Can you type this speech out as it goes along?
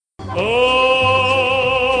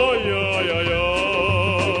Oh, yeah, yeah, yeah.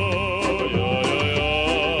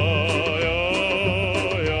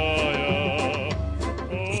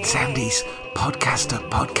 It's Andy's podcasting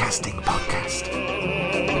podcast.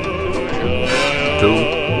 2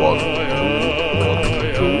 1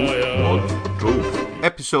 2 1 2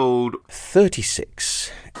 Episode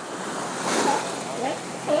 36.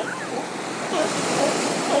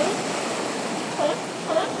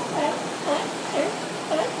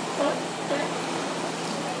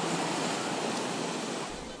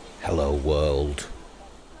 Hello, world.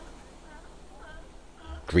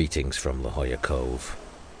 Greetings from La Jolla Cove.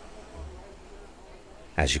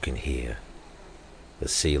 As you can hear, the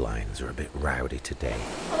sea lions are a bit rowdy today.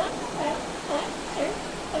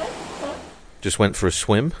 Just went for a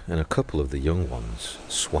swim, and a couple of the young ones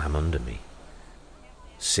swam under me,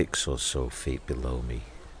 6 or so feet below me,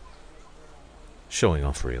 showing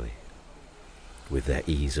off really, with their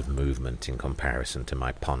ease of movement in comparison to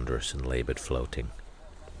my ponderous and laboured floating.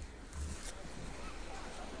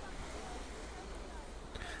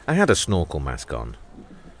 I had a snorkel mask on,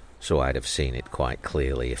 so I'd have seen it quite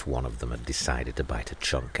clearly if one of them had decided to bite a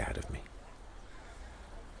chunk out of me.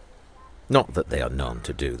 Not that they are known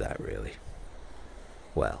to do that, really.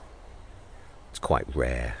 Well, it's quite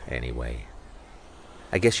rare, anyway.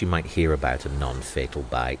 I guess you might hear about a non-fatal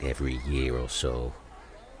bite every year or so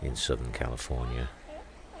in Southern California.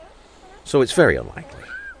 So it's very unlikely.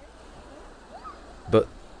 But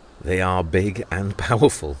they are big and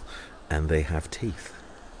powerful, and they have teeth.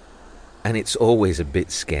 And it's always a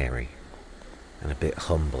bit scary and a bit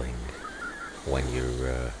humbling when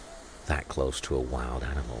you're that close to a wild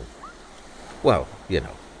animal. Well, you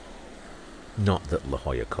know, not that La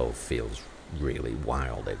Jolla Cove feels really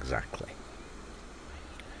wild exactly.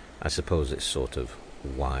 I suppose it's sort of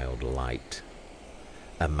wild light,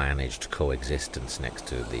 a managed coexistence next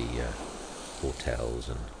to the hotels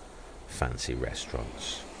and fancy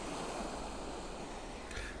restaurants.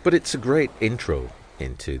 But it's a great intro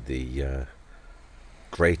into the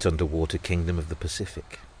great underwater kingdom of the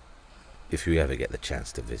Pacific, if you ever get the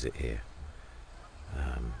chance to visit here.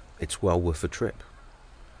 It's well worth a trip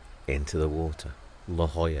into the water. La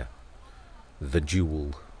Jolla, the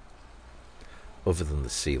jewel. Other than the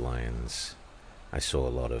sea lions, I saw a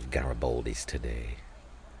lot of Garibaldis today.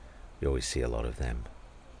 You always see a lot of them.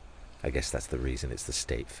 I guess that's the reason it's the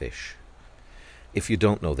state fish. If you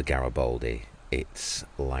don't know the Garibaldi, it's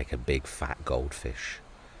like a big fat goldfish.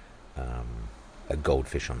 A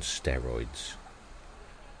goldfish on steroids.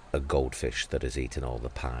 A goldfish that has eaten all the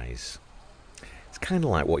pies. It's kind of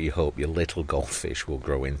like what you hope your little goldfish will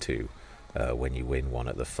grow into when you win one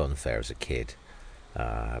at the fun fair as a kid,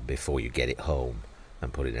 before you get it home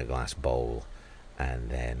and put it in a glass bowl and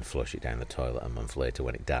then flush it down the toilet a month later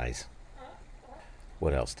when it dies.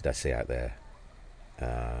 What else did I see out there?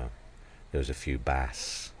 There was a few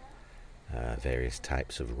bass, various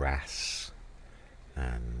types of wrasse,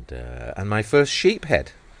 and my first sheephead,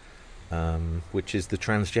 which is the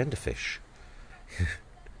transgender fish.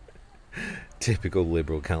 Typical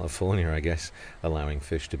liberal California, I guess, allowing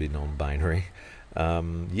fish to be non-binary.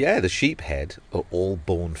 The sheephead are all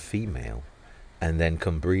born female, and then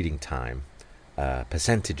come breeding time, a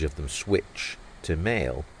percentage of them switch to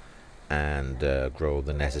male and grow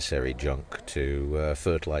the necessary junk to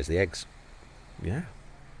fertilize the eggs. Yeah,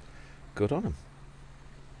 good on them.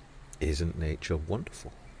 Isn't nature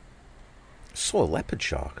wonderful? Saw a leopard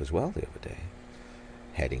shark as well the other day,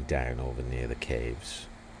 heading down over near the caves.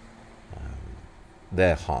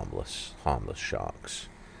 They're harmless sharks.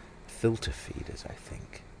 Filter feeders, I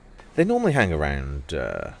think. They normally hang around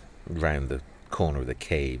the corner of the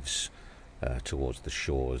caves towards the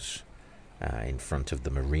shores, in front of the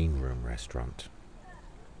Marine Room restaurant.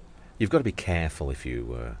 You've got to be careful if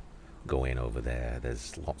you go in over there.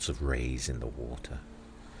 There's lots of rays in the water.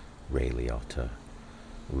 Ray Liotta,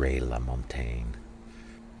 Ray LaMontagne.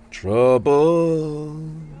 Trouble,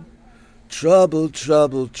 trouble,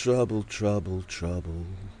 trouble, trouble, trouble, trouble.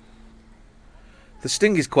 The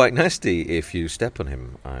sting is quite nasty if you step on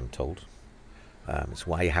him, I'm told. It's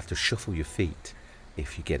why you have to shuffle your feet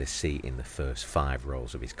if you get a seat in the first 5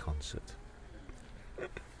 rows of his concert.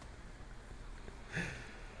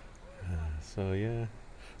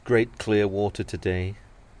 Great clear water today.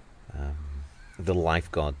 The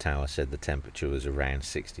lifeguard tower said the temperature was around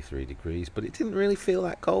 63 degrees, but it didn't really feel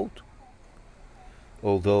that cold.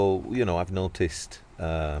 Although, I've noticed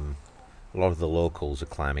a lot of the locals are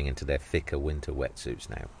climbing into their thicker winter wetsuits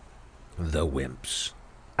now. The wimps.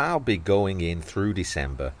 I'll be going in through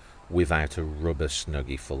December without a rubber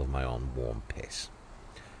snuggie full of my own warm piss.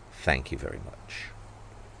 Thank you very much.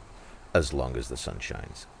 as long as the sun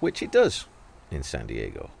shines, which it does in San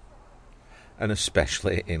Diego, and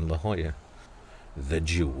especially in La Jolla, the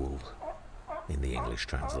jewel in the English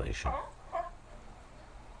translation.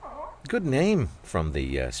 Good name from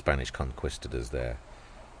the Spanish conquistadors there,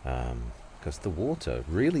 because the water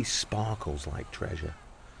really sparkles like treasure.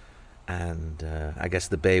 And I guess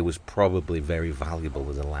the bay was probably very valuable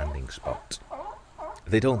as a landing spot.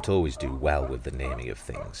 They don't always do well with the naming of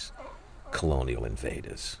things. Colonial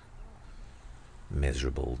invaders.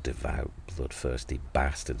 Miserable, devout, bloodthirsty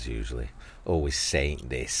bastards usually. Always saint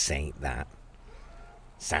this, saint that.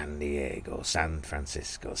 San Diego, San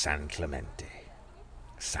Francisco, San Clemente,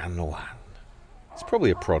 San Juan. It's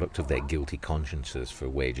probably a product of their guilty consciences for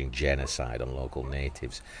waging genocide on local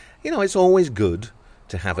natives. You know, it's always good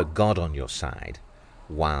to have a god on your side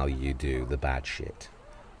while you do the bad shit.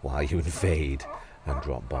 While you invade and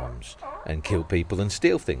drop bombs and kill people and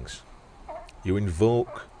steal things. You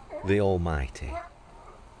invoke the Almighty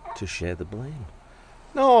to share the blame.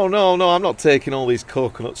 No, I'm not taking all these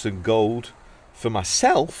coconuts and gold for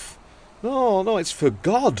myself. No, it's for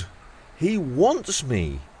God. He wants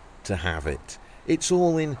me to have it. It's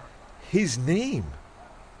all in His name.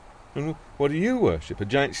 And what do you worship? A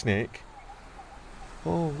giant snake?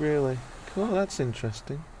 Oh, really? Oh, that's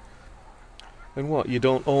interesting. And what, you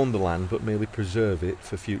don't own the land but merely preserve it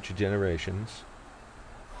for future generations?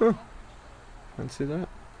 Huh. Fancy that.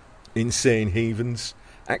 Insane heathens.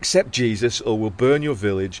 Accept Jesus or we'll burn your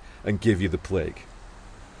village and give you the plague.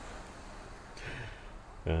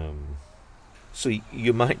 So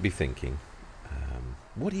you might be thinking,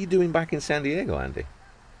 what are you doing back in San Diego, Andy?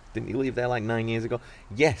 Didn't you leave there like 9 years ago?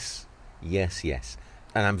 Yes.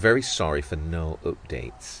 And I'm very sorry for no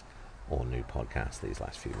updates or new podcasts these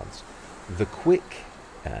last few months. The quick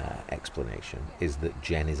explanation is that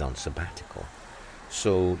Jen is on sabbatical.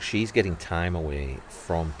 So she's getting time away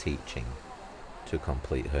from teaching to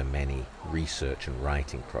complete her many research and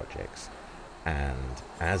writing projects. And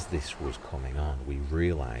as this was coming on, we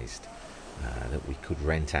realized that we could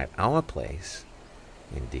rent out our place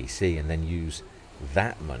in DC and then use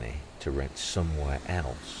that money to rent somewhere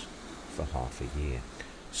else for half a year.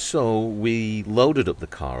 So we loaded up the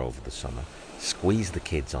car over the summer, squeezed the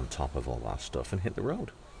kids on top of all our stuff and hit the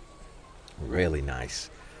road. Really nice,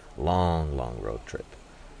 long road trip.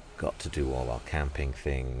 Got to do all our camping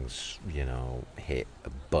things, hit a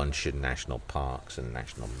bunch of national parks and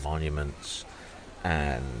national monuments.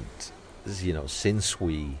 And, since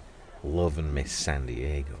we love and miss San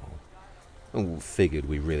Diego, we figured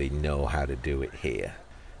we really know how to do it here,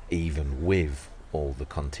 even with all the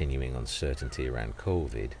continuing uncertainty around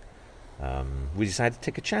COVID. We decided to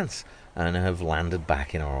take a chance and have landed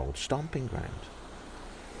back in our old stomping ground.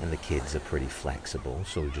 And the kids are pretty flexible,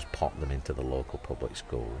 so we just pop them into the local public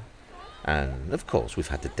school. And of course we've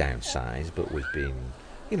had to downsize, but we've been,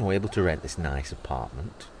 able to rent this nice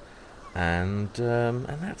apartment. And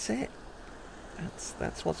that's it.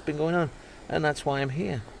 That's what's been going on, and that's why I'm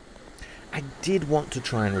here. I did want to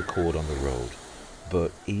try and record on the road,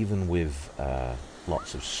 but even with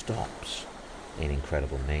lots of stops in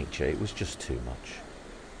incredible nature, it was just too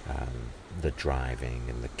much. The driving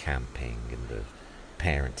and the camping and the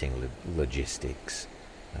parenting logistics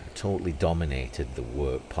totally dominated the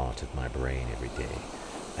work part of my brain every day.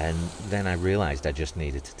 And then I realized I just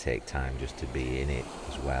needed to take time just to be in it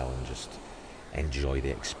as well and just enjoy the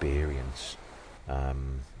experience.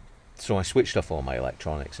 So I switched off all my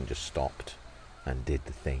electronics and just stopped and did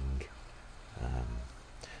the thing.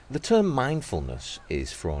 The term mindfulness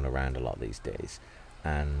is thrown around a lot these days,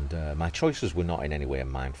 and my choices were not in any way a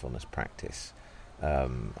mindfulness practice.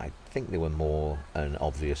 I think they were more an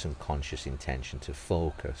obvious and conscious intention to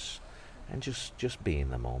focus and just be in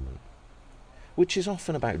the moment, which is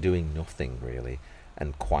often about doing nothing really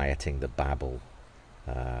and quieting the babble,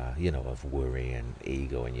 of worry and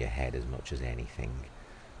ego in your head as much as anything.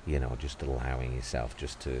 Just allowing yourself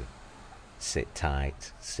just to sit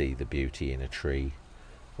tight, see the beauty in a tree,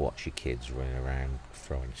 watch your kids running around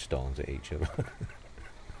throwing stones at each other,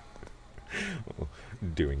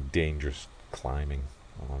 doing dangerous climbing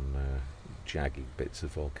on jagged bits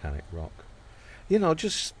of volcanic rock.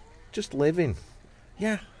 Just living.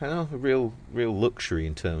 Yeah, I know, a real luxury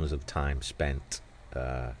in terms of time spent.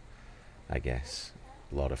 I guess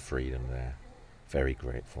a lot of freedom there. Very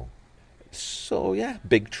grateful. So yeah,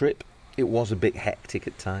 big trip. It was a bit hectic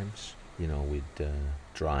at times. We'd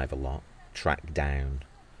drive a lot, track down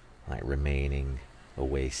remaining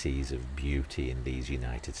oases of beauty in these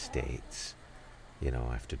United States.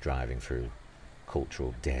 After driving through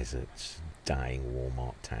cultural deserts, dying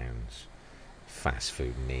Walmart towns, fast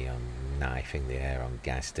food neon knifing the air on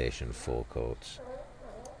gas station forecourts.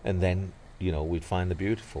 And then, we'd find the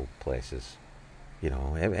beautiful places,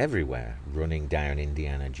 everywhere. Running down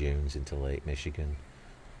Indiana Dunes into Lake Michigan,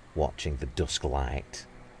 watching the dusk light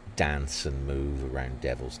dance and move around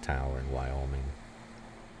Devil's Tower in Wyoming,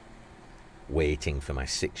 waiting for my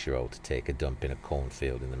 6-year-old to take a dump in a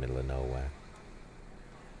cornfield in the middle of nowhere.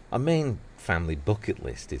 Our main family bucket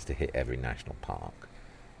list is to hit every national park,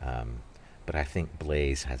 but I think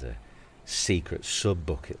Blaze has a secret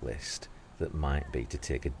sub-bucket list that might be to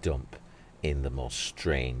take a dump in the most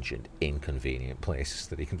strange and inconvenient places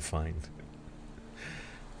that he can find.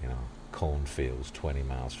 Cornfields 20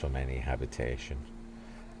 miles from any habitation,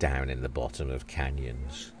 down in the bottom of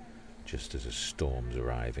canyons just as a storm's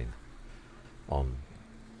arriving, on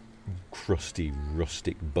crusty,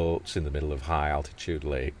 rustic boats in the middle of high-altitude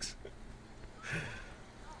lakes.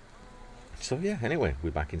 So yeah, anyway,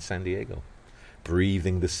 we're back in San Diego,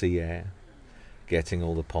 breathing the sea air, getting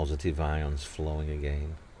all the positive ions flowing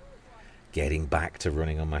again, getting back to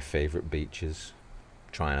running on my favourite beaches,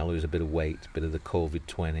 trying to lose a bit of weight, bit of the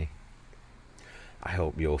COVID-20. I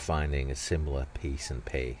hope you're finding a similar peace and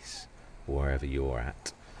pace wherever you're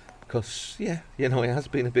at. Because, yeah, it has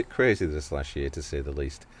been a bit crazy this last year, to say the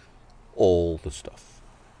least. All the stuff.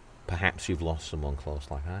 Perhaps you've lost someone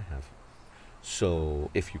close like I have.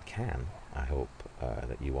 So, if you can, I hope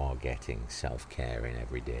that you are getting self-care in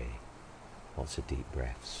every day. Lots of deep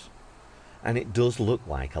breaths. And it does look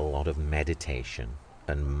like a lot of meditation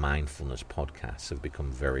and mindfulness podcasts have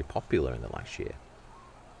become very popular in the last year.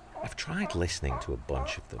 I've tried listening to a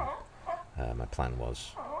bunch of them. My plan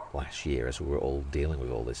was last year, as we were all dealing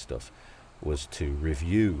with all this stuff, was to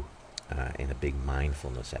review in a big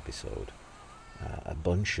mindfulness episode a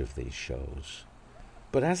bunch of these shows.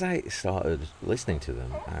 But as I started listening to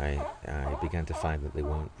them, I began to find that they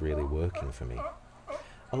weren't really working for me.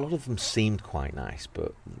 A lot of them seemed quite nice,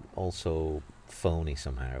 but also phony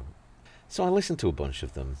somehow. So I listened to a bunch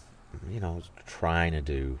of them, trying to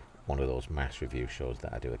do one of those mass review shows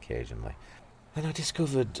that I do occasionally. And I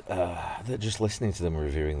discovered that just listening to them and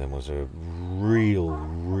reviewing them was a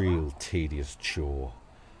real tedious chore.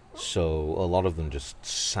 So a lot of them just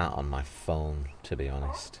sat on my phone, to be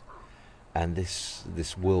honest. And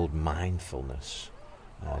this word mindfulness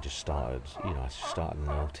just started, I started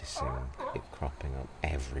noticing it cropping up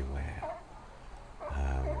everywhere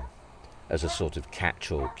as a sort of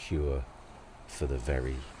catch-all cure for the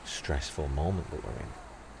very stressful moment that we're in.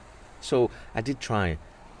 So I did try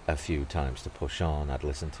a few times to push on. I'd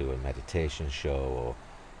listen to a meditation show or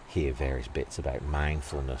hear various bits about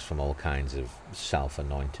mindfulness from all kinds of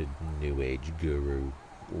self-anointed New Age guru,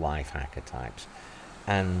 life hacker types.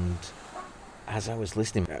 And as I was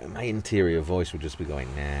listening, my interior voice would just be going,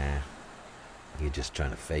 nah, you're just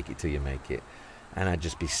trying to fake it till you make it. And I'd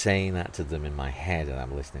just be saying that to them in my head, and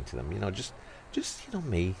I'm listening to them, just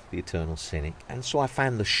me, the eternal cynic. And so I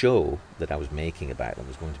found the show that I was making about them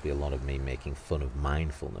was going to be a lot of me making fun of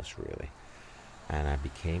mindfulness, really. And I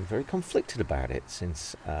became very conflicted about it,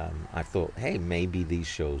 since I thought, hey, maybe these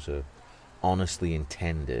shows are honestly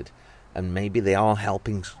intended, and maybe they are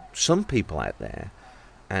helping some people out there.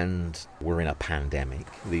 And we're in a pandemic.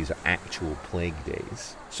 These are actual plague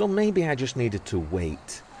days. So maybe I just needed to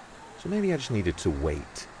wait.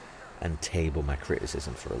 And table my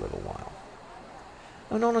criticism for a little while.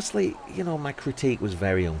 And honestly, my critique was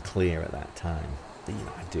very unclear at that time.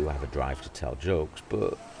 I do have a drive to tell jokes,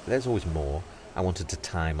 but there's always more. I wanted to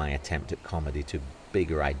tie my attempt at comedy to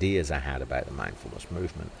bigger ideas I had about the mindfulness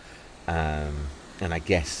movement. And I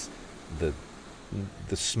guess the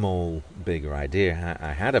small, bigger idea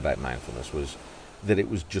I had about mindfulness was that it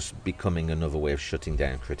was just becoming another way of shutting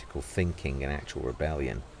down critical thinking and actual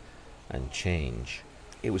rebellion and change.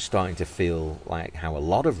 It was starting to feel like how a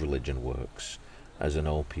lot of religion works, as an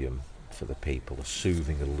opium for the people, a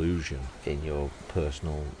soothing illusion in your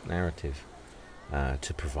personal narrative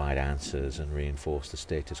to provide answers and reinforce the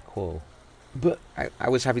status quo. But I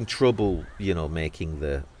was having trouble, making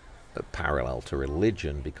the parallel to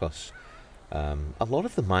religion, because a lot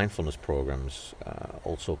of the mindfulness programs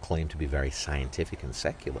also claim to be very scientific and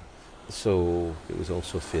secular. So it was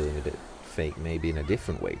also feeling a bit fake, maybe in a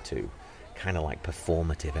different way too, kind of like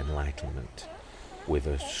performative enlightenment, with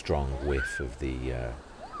a strong whiff of the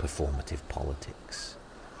performative politics,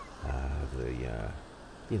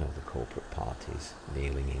 the corporate parties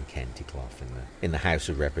kneeling in kente cloth in the House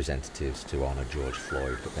of Representatives to honour George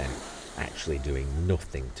Floyd, but then actually doing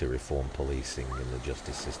nothing to reform policing and the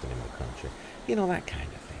justice system in the country. That kind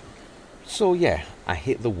of thing. So yeah, I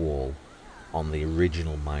hit the wall on the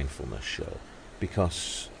original mindfulness show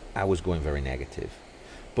because I was going very negative.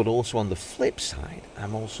 But also on the flip side,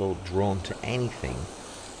 I'm also drawn to anything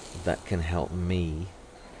that can help me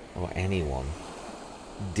or anyone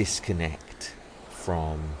disconnect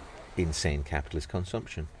from insane capitalist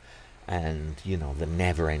consumption and, the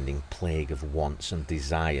never-ending plague of wants and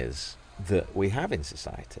desires that we have in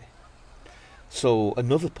society. So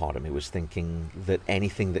another part of me was thinking that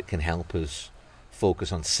anything that can help us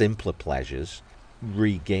focus on simpler pleasures,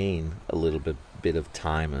 regain a little bit of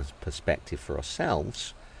time and perspective for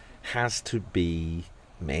ourselves, has to be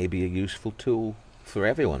maybe a useful tool for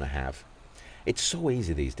everyone to have. It's so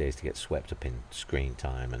easy these days to get swept up in screen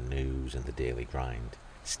time and news and the daily grind,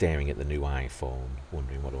 staring at the new iPhone,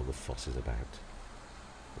 wondering what all the fuss is about.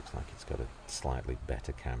 Looks like it's got a slightly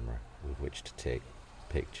better camera with which to take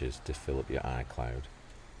pictures to fill up your iCloud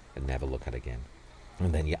and never look at again.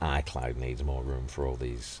 And then your iCloud needs more room for all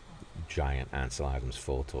these giant Ansel Adams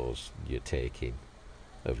photos you're taking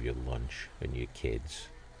of your lunch and your kids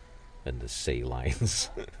and the sea lions.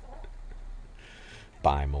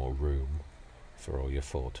 Buy more room for all your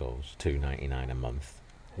photos, $2.99 a month.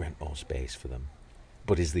 Rent more space for them.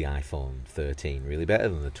 But is the iPhone 13 really better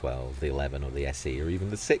than the 12, the 11 or the SE or even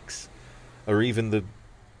the 6? Or even the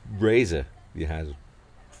Razr you had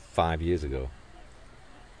 5 years ago?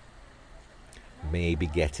 Maybe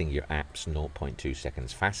getting your apps 0.2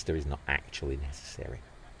 seconds faster is not actually necessary.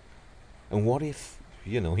 And what if,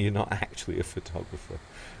 you're not actually a photographer?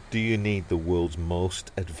 Do you need the world's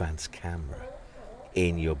most advanced camera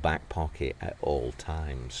in your back pocket at all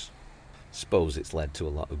times? Suppose it's led to a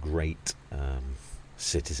lot of great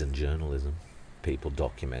citizen journalism, people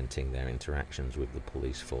documenting their interactions with the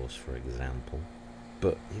police force, for example.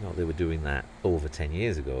 But, they were doing that over 10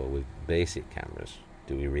 years ago with basic cameras.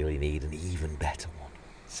 Do we really need an even better one?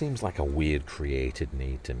 Seems like a weird created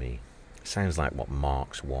need to me. Sounds like what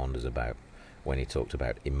Marx warned us about when he talked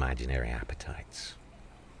about imaginary appetites.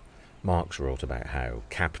 Marx wrote about how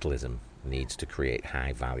capitalism needs to create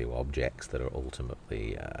high-value objects that are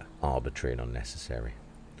ultimately arbitrary and unnecessary.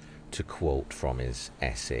 To quote from his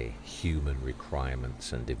essay, Human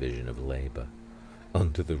Requirements and Division of Labour,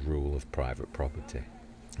 under the rule of private property.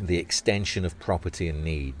 The extension of property and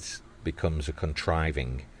needs becomes a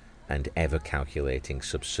contriving and ever-calculating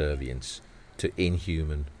subservience to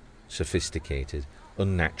inhuman, sophisticated,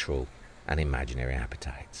 unnatural and imaginary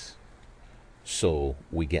appetites. So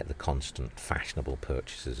we get the constant fashionable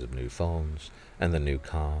purchases of new phones and the new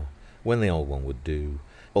car when the old one would do,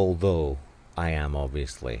 although I am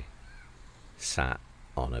obviously sat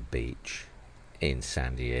on a beach in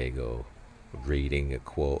San Diego reading a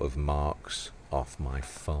quote of Marx off my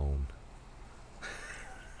phone.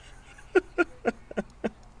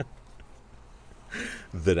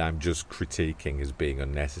 That I'm just critiquing as being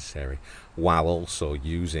unnecessary, while also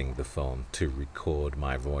using the phone to record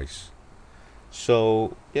my voice.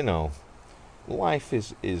 So, life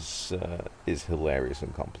is hilarious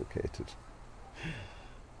and complicated.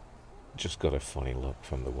 Just got a funny look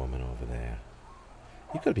from the woman over there.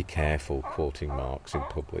 You've got to be careful quoting Marx in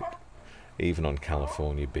public, even on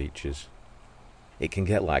California beaches. It can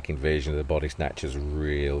get like Invasion of the Body Snatchers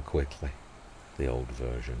real quickly. The old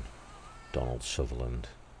version. Donald Sutherland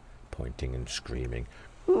pointing and screaming.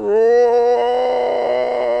 Now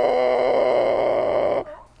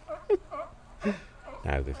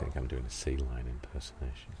they think I'm doing a sea lion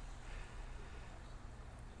impersonation.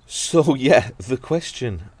 So yeah, the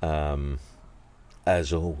question,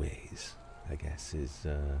 as always, I guess, is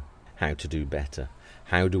how to do better.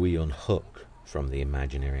 How do we unhook from the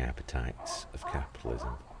imaginary appetites of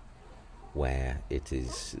capitalism, where it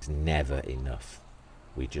is never enough?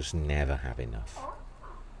 We just never have enough.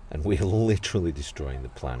 And we're literally destroying the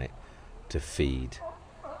planet to feed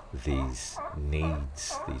these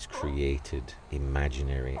needs, these created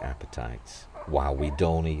imaginary appetites, while we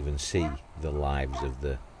don't even see the lives of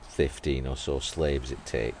the 15 or so slaves it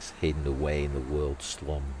takes hidden away in the world's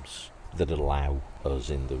slums that allow us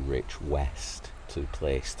in the rich West to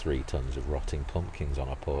place 3 tons of rotting pumpkins on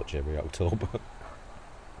our porch every October.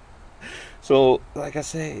 So, like I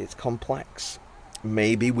say, it's complex.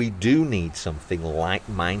 Maybe we do need something like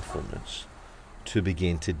mindfulness to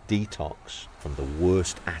begin to detox from the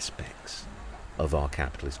worst aspects of our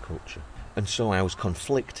capitalist culture. And so I was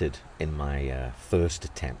conflicted in my first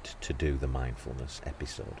attempt to do the mindfulness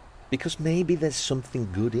episode, because maybe there's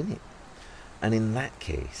something good in it. And in that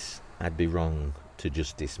case, I'd be wrong to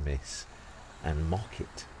just dismiss and mock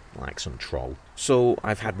it like some troll. So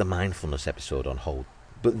I've had the mindfulness episode on hold.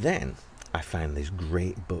 But then I found this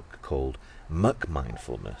great book called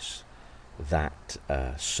McMindfulness that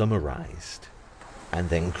summarized and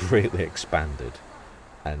then greatly expanded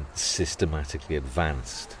and systematically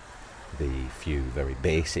advanced the few very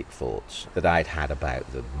basic thoughts that I'd had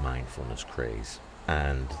about the mindfulness craze.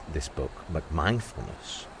 And this book,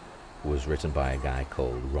 McMindfulness, was written by a guy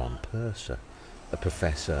called Ron Purser, a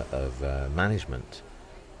professor of management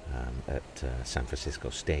at San Francisco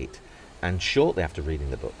State. And shortly after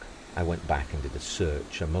reading the book, I went back and did a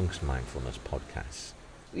search amongst mindfulness podcasts.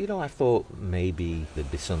 You know, I thought maybe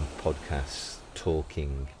there'd be some podcasts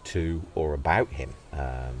talking to or about him,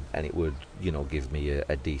 and it would, you know, give me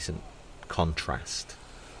a decent contrast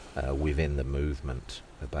within the movement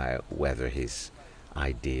about whether his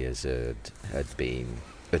ideas had been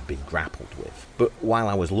grappled with. But while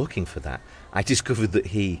I was looking for that, I discovered that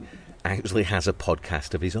he actually has a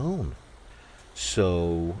podcast of his own.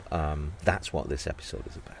 So that's what this episode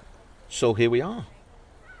is about. So here we are.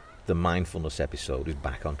 The mindfulness episode is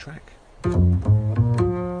back on track.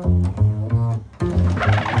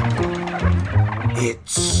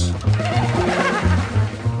 It's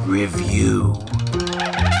review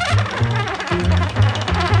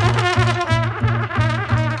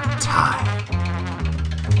time.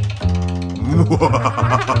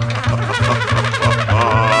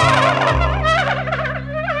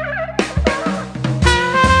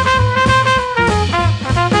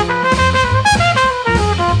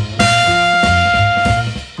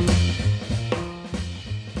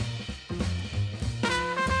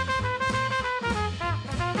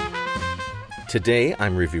 Today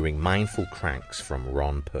I'm reviewing Mindful Cranks from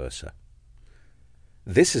Ron Purser.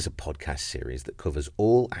 This is a podcast series that covers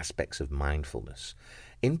all aspects of mindfulness,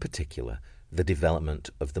 in particular the development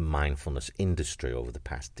of the mindfulness industry over the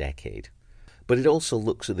past decade. But it also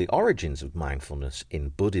looks at the origins of mindfulness in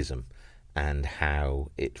Buddhism and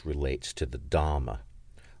how it relates to the Dharma,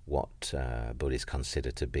 what Buddhists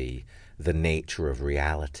consider to be the nature of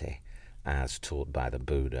reality as taught by the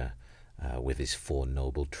Buddha with his Four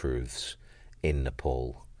Noble Truths in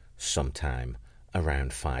Nepal sometime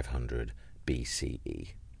around 500 BCE.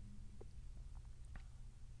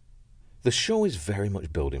 The show is very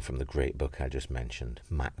much building from the great book I just mentioned,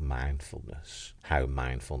 Mindfulness, How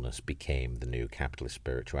Mindfulness Became the New Capitalist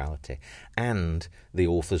Spirituality, and the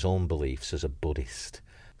author's own beliefs as a Buddhist.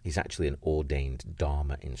 He's actually an ordained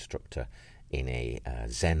Dharma instructor in a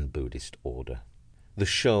Zen Buddhist order. The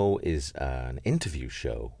show is an interview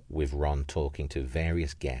show with Ron talking to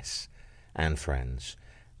various guests and friends,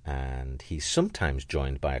 and he's sometimes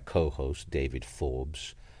joined by a co-host, David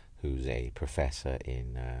Forbes, who's a professor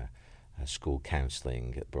in school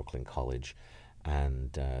counselling at Brooklyn College,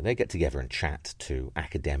 and they get together and chat to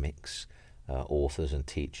academics, authors and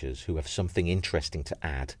teachers who have something interesting to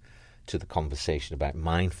add to the conversation about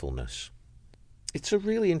mindfulness. It's a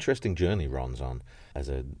really interesting journey Ron's on as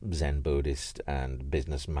a Zen Buddhist and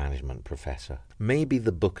business management professor. Maybe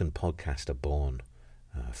the book and podcast are born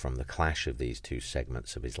from the clash of these two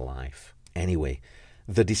segments of his life. Anyway,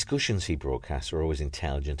 the discussions he broadcasts are always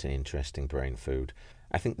intelligent and interesting brain food.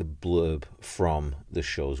 I think the blurb from the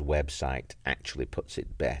show's website actually puts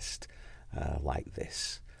it best like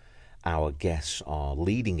this. Our guests are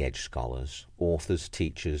leading-edge scholars, authors,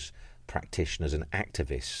 teachers, practitioners and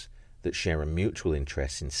activists that share a mutual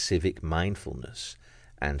interest in civic mindfulness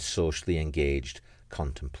and socially engaged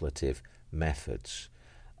contemplative methods.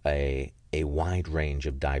 A wide range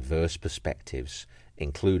of diverse perspectives,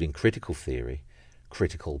 including critical theory,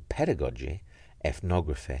 critical pedagogy,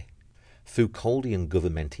 ethnography, Foucauldian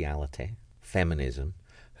governmentality, feminism,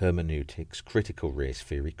 hermeneutics, critical race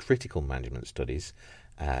theory, critical management studies,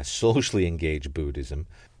 socially engaged Buddhism,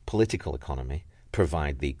 political economy,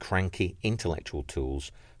 provide the cranky intellectual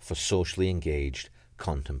tools for socially engaged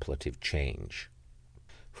contemplative change.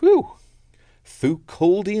 Whew!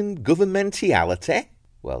 Foucauldian governmentality?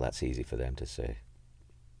 Well, that's easy for them to say.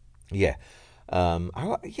 Yeah.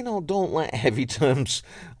 Don't let heavy terms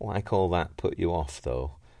like all that put you off,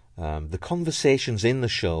 though. The conversations in the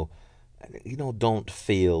show, don't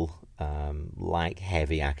feel like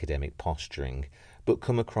heavy academic posturing, but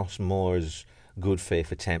come across more as good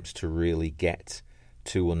faith attempts to really get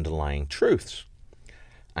to underlying truths.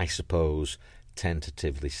 I suppose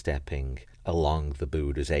tentatively stepping along the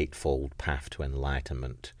Buddha's eightfold path to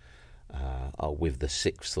enlightenment, with the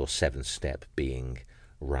sixth or seventh step being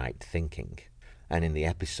right thinking. And in the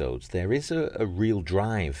episodes, there is a real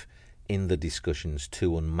drive in the discussions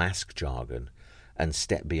to unmask jargon and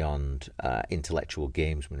step beyond intellectual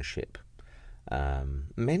gamesmanship.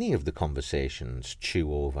 Many of the conversations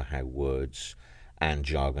chew over how words and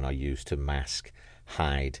jargon are used to mask,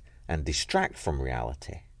 hide, and distract from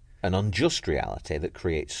reality, an unjust reality that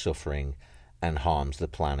creates suffering and harms the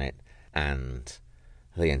planet and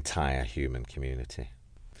the entire human community.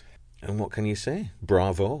 And what can you say?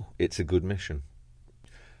 Bravo, it's a good mission.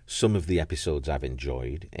 Some of the episodes I've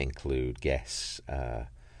enjoyed include guests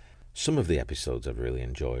Some of the episodes I've really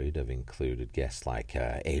enjoyed have included guests like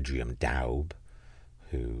Adrian Daub,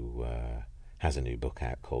 who has a new book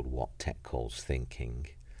out called What Tech Calls Thinking.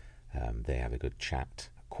 They have a good chat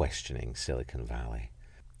questioning Silicon Valley,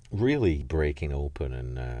 really breaking open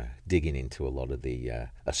and digging into a lot of the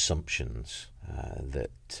assumptions that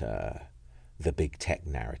the big tech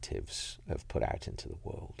narratives have put out into the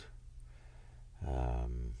world.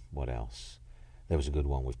 What else? There was a good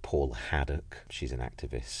one with Paula Haddock. She's an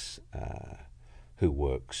activist who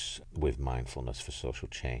works with mindfulness for social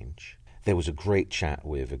change. There was a great chat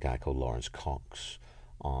with a guy called Lawrence Cox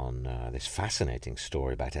on this fascinating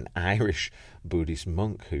story about an Irish Buddhist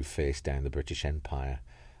monk who faced down the British Empire.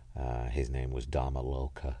 His name was Dharma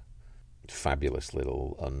Loka. Fabulous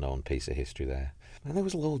little unknown piece of history there. And there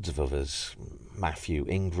was loads of others. Matthew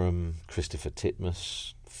Ingram, Christopher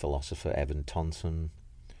Titmuss, philosopher Evan Tonson.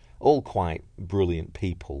 All quite brilliant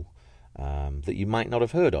people that you might not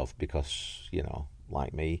have heard of because,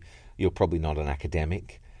 like me, you're probably not an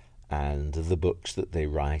academic, and the books that they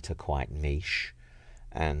write are quite niche.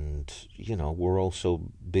 And, we're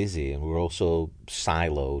also busy and we're also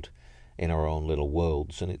siloed in our own little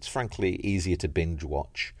worlds, and it's frankly easier to binge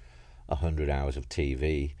watch 100 hours of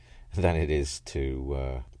TV than it is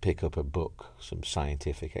to pick up a book, some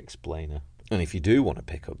scientific explainer. And if you do want to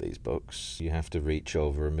pick up these books, you have to reach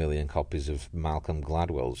over 1 million copies of Malcolm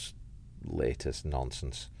Gladwell's latest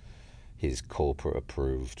nonsense, his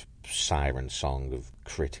corporate-approved siren song of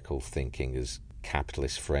critical thinking as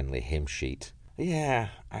capitalist-friendly hymn sheet. Yeah,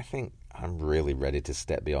 I think I'm really ready to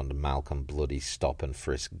step beyond Malcolm bloody stop and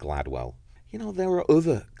frisk Gladwell. There are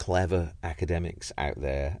other clever academics out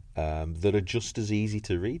there that are just as easy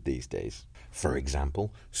to read these days. For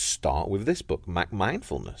example, start with this book,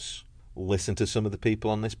 Mindfulness. Listen to some of the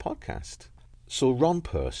people on this podcast. So Ron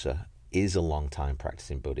Purser is a long-time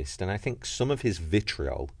practicing Buddhist, and I think some of his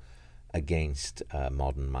vitriol against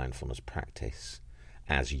modern mindfulness practice,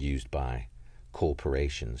 as used by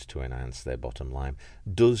corporations to enhance their bottom line,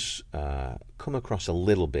 does come across a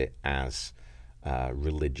little bit as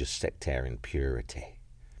religious sectarian purity.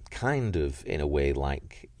 Kind of in a way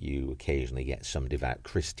like you occasionally get some devout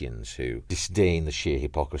Christians who disdain the sheer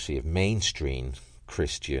hypocrisy of mainstream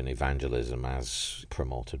Christian evangelism as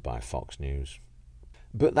promoted by Fox News.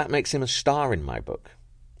 But that makes him a star in my book.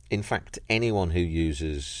 In fact, anyone who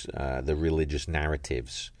uses the religious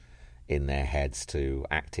narratives in their heads to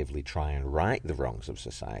actively try and right the wrongs of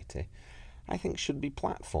society, I think should be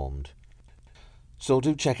platformed. So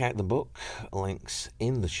do check out the book, links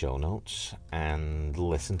in the show notes, and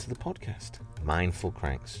listen to the podcast. Mindful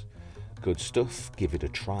Cranks. Good stuff, give it a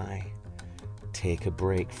try. Take a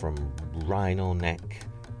break from Rhino Neck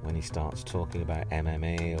when he starts talking about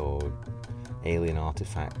MMA or alien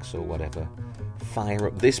artifacts or whatever. Fire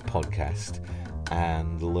up this podcast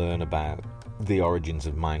and learn about the origins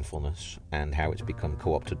of mindfulness and how it's become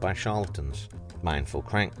co-opted by charlatans. Mindful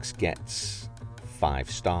Cranks gets 5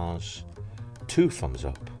 stars, 2 thumbs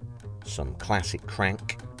up, some classic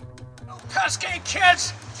crank. Pesky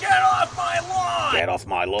kids, get off my lawn! Get off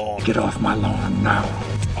my lawn! Get off my lawn now.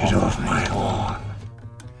 Get off my lawn.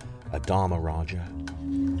 A Dharma Raja.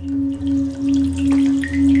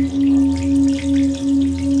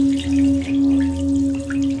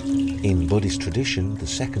 In Buddhist tradition, the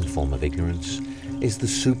second form of ignorance is the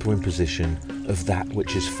superimposition of that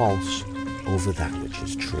which is false over that which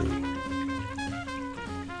is true.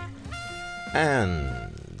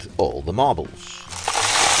 And all the marbles.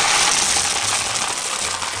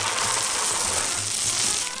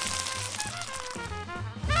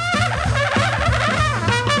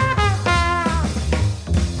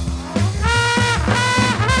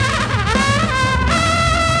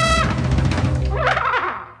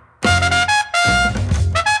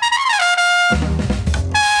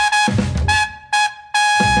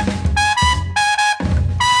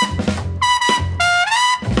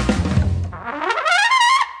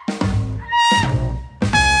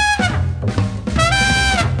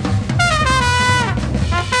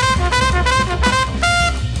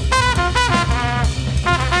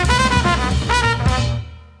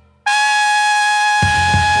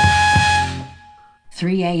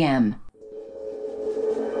 a.m.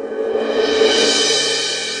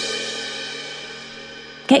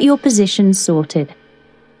 Get your position sorted.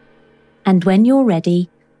 And when you're ready,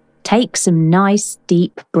 take some nice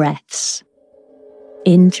deep breaths.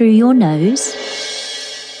 In through your nose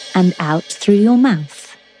and out through your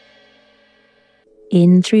mouth.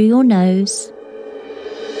 In through your nose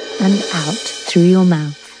and out through your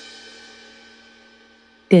mouth.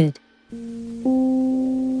 Good.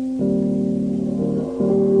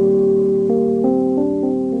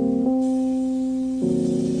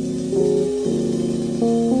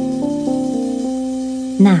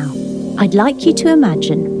 I'd like you to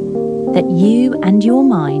imagine that you and your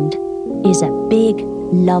mind is a big,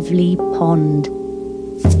 lovely pond.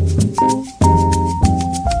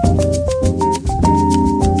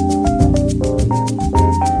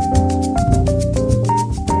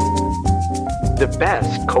 The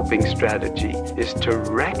best coping strategy is to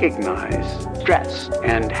recognize stress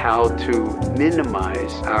and how to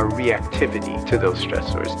minimize our reactivity to those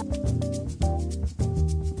stressors.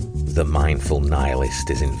 The mindful nihilist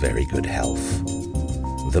is in very good health.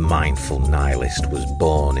 The mindful nihilist was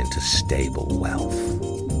born into stable wealth.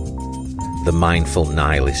 The mindful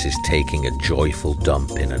nihilist is taking a joyful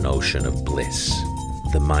dump in an ocean of bliss.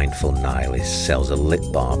 The mindful nihilist sells a lip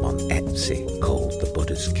balm on Etsy called the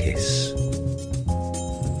Buddha's Kiss.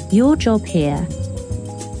 Your job here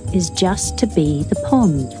is just to be the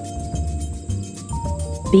pond.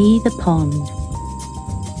 Be the pond.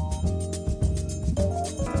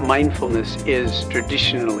 Mindfulness is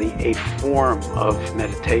traditionally a form of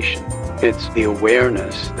meditation. It's the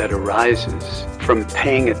awareness that arises from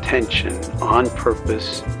paying attention on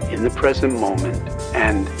purpose in the present moment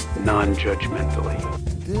and non-judgmentally.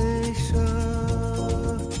 Deixa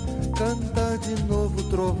cantar de novo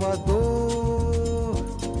trovador.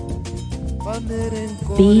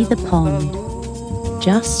 Be the pond.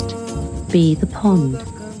 Just be the pond.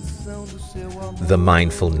 The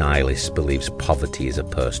mindful nihilist believes poverty is a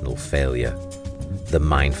personal failure. The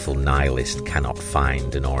mindful nihilist cannot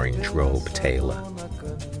find an orange robe tailor.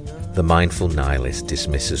 The mindful nihilist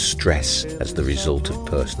dismisses stress as the result of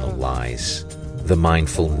personal lies. The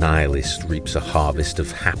mindful nihilist reaps a harvest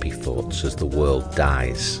of happy thoughts as the world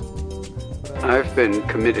dies. I've been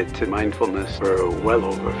committed to mindfulness for well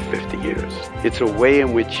over 50 years. It's a way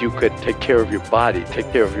in which you could take care of your body,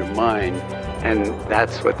 take care of your mind, and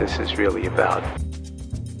that's what this is really about.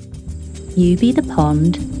 You be the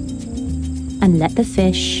pond, and let the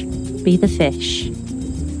fish be the fish.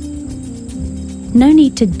 No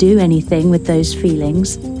need to do anything with those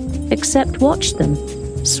feelings, except watch them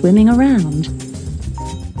swimming around.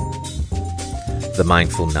 The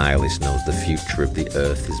mindful nihilist knows the future of the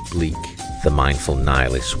earth is bleak. The mindful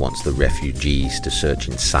nihilist wants the refugees to search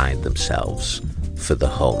inside themselves for the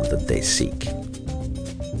home that they seek.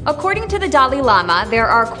 According to the Dalai Lama, there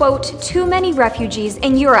are, quote, too many refugees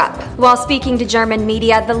in Europe. While speaking to German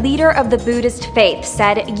media, the leader of the Buddhist faith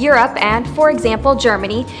said Europe and, for example,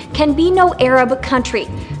 Germany, can be no Arab country.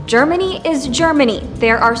 Germany is Germany.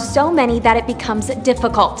 There are so many that it becomes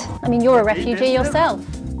difficult. I mean, you're a refugee yourself.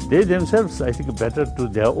 They themselves, I think, better to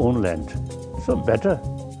their own land. So better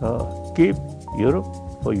keep Europe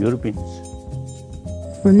for Europeans.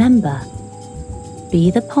 Remember, be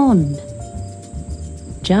the pond.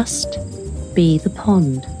 Just be the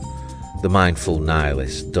pond. The mindful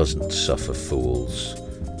nihilist doesn't suffer fools.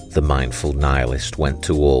 The mindful nihilist went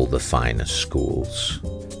to all the finest schools.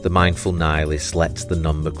 The mindful nihilist lets the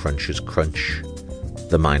number crunchers crunch.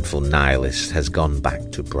 The mindful nihilist has gone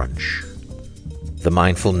back to brunch. The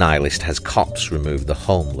mindful nihilist has cops remove the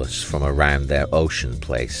homeless from around their ocean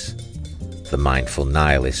place. The mindful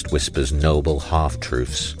nihilist whispers noble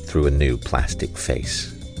half-truths through a new plastic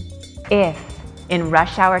face. If, in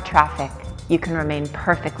rush hour traffic, you can remain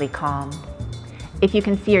perfectly calm, if you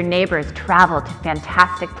can see your neighbors travel to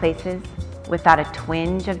fantastic places without a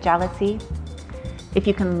twinge of jealousy, if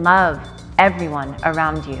you can love everyone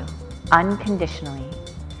around you unconditionally,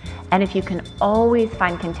 and if you can always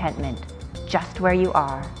find contentment just where you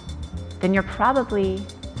are, then you're probably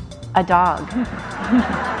a dog.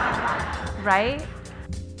 Right?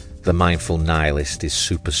 The mindful nihilist is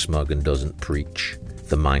super smug and doesn't preach.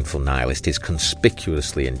 The mindful nihilist is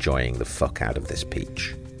conspicuously enjoying the fuck out of this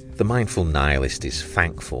peach. The mindful nihilist is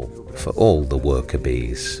thankful for all the worker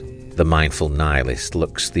bees. The mindful nihilist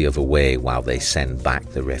looks the other way while they send back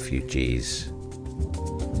the refugees.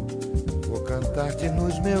 Vou cantar-te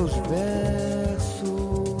nos meus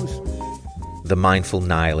versos. The mindful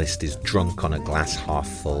nihilist is drunk on a glass half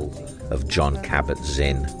full of John Cabot's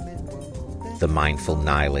Zin. The mindful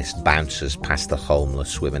nihilist bounces past the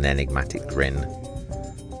homeless with an enigmatic grin.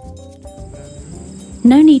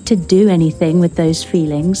 No need to do anything with those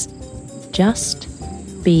feelings. Just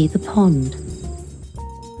be the pond.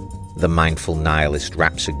 The mindful nihilist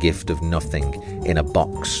wraps a gift of nothing in a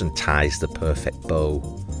box and ties the perfect bow.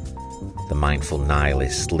 The mindful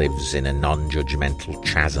nihilist lives in a non-judgmental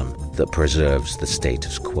chasm that preserves the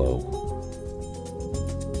status quo.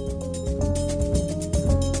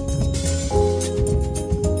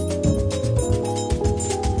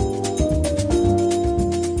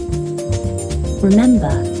 Remember,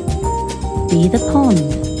 be the pond.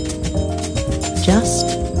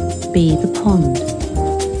 Just be the pond.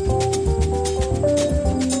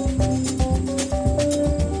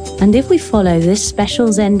 And if we follow this special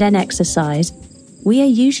Zenden exercise, we are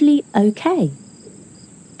usually okay.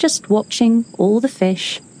 Just watching all the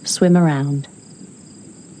fish swim around.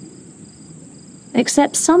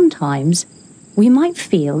 Except sometimes we might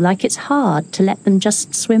feel like it's hard to let them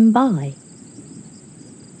just swim by.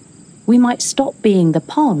 We might stop being the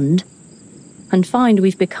pond and find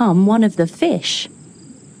we've become one of the fish,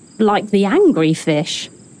 like the angry fish.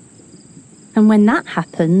 And when that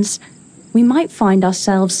happens, we might find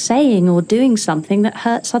ourselves saying or doing something that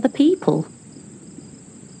hurts other people.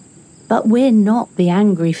 But we're not the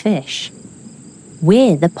angry fish.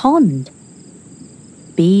 We're the pond.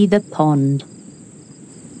 Be the pond.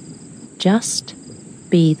 Just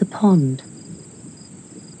be the pond.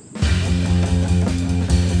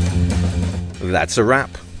 That's a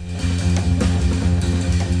wrap.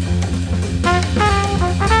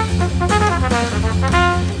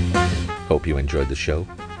 Hope you enjoyed the show.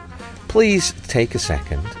 Please take a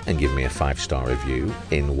second and give me a 5-star review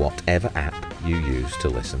in whatever app you use to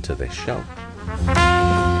listen to this show.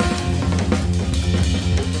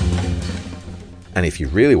 And if you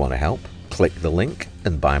really want to help, click the link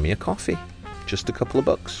and buy me a coffee. Just a couple of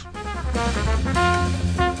bucks.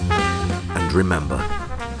 And remember,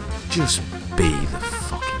 just be the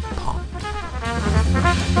fucking pond.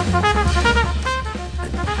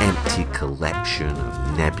 An empty collection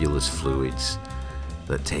of nebulous fluids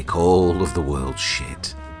that take all of the world's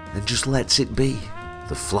shit and just lets it be.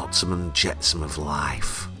 The flotsam and jetsam of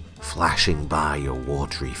life flashing by your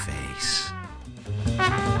watery face.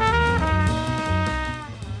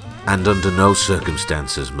 And under no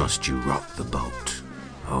circumstances must you rock the boat.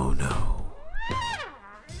 Oh no.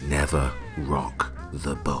 Never rock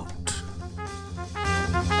the boat.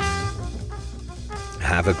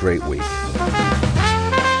 Have a great week.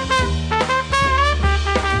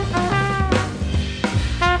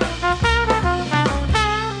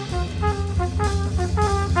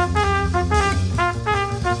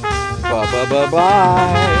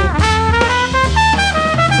 Bye.